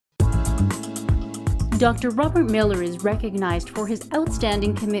Dr. Robert Miller is recognized for his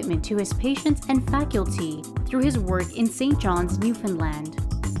outstanding commitment to his patients and faculty through his work in St. John's, Newfoundland.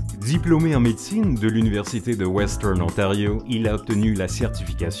 Diplômé en médecine de l'Université de Western Ontario, il a obtenu la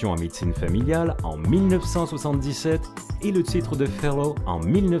certification en médecine familiale en 1977 et le titre de Fellow en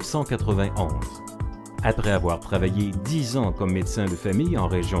 1991. Après avoir travaillé 10 ans comme médecin de famille en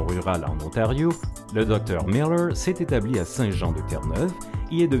région rurale en Ontario, le Dr. Miller s'est établi à Saint-Jean-de-Terre-Neuve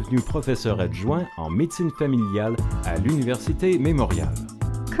et est devenu professeur adjoint en médecine familiale à l'Université Memorial.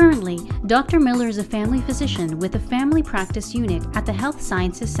 Currently, Dr. Miller is a family physician with a family practice unit at the Health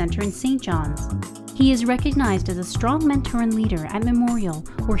Sciences Center in St. John's. He is recognized as a strong mentor and leader at Memorial,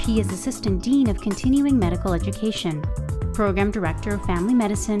 where he is Assistant Dean of Continuing Medical Education, Program Director of Family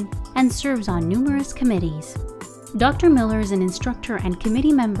Medicine, and serves on numerous committees. Dr. Miller is an instructor and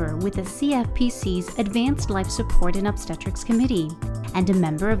committee member with the CFPC's Advanced Life Support and Obstetrics Committee, and a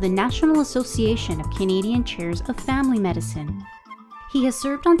member of the National Association of Canadian Chairs of Family Medicine. He has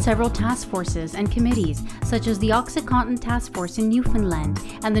served on several task forces and committees, such as the OxyContin Task Force in Newfoundland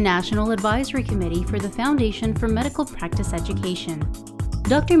and the National Advisory Committee for the Foundation for Medical Practice Education.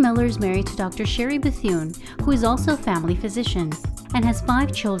 Dr. Miller is married to Dr. Sherry Bethune, who is also a family physician, and has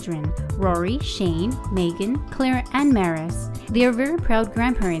 5 children, Rory, Shane, Megan, Claire, and Maris. They are very proud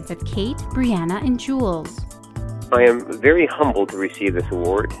grandparents of Kate, Brianna, and Jules. I am very humbled to receive this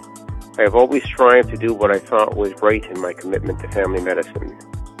award. I have always strived to do what I thought was right in my commitment to family medicine,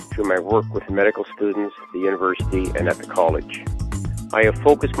 through my work with medical students, the university, and at the college. I have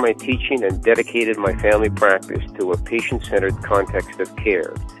focused my teaching and dedicated my family practice to a patient-centered context of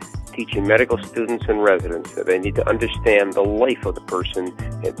care, teaching medical students and residents that they need to understand the life of the person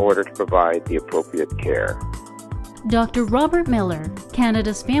in order to provide the appropriate care. Dr. Robert Miller,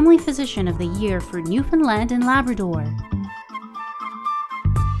 Canada's Family Physician of the Year for Newfoundland and Labrador.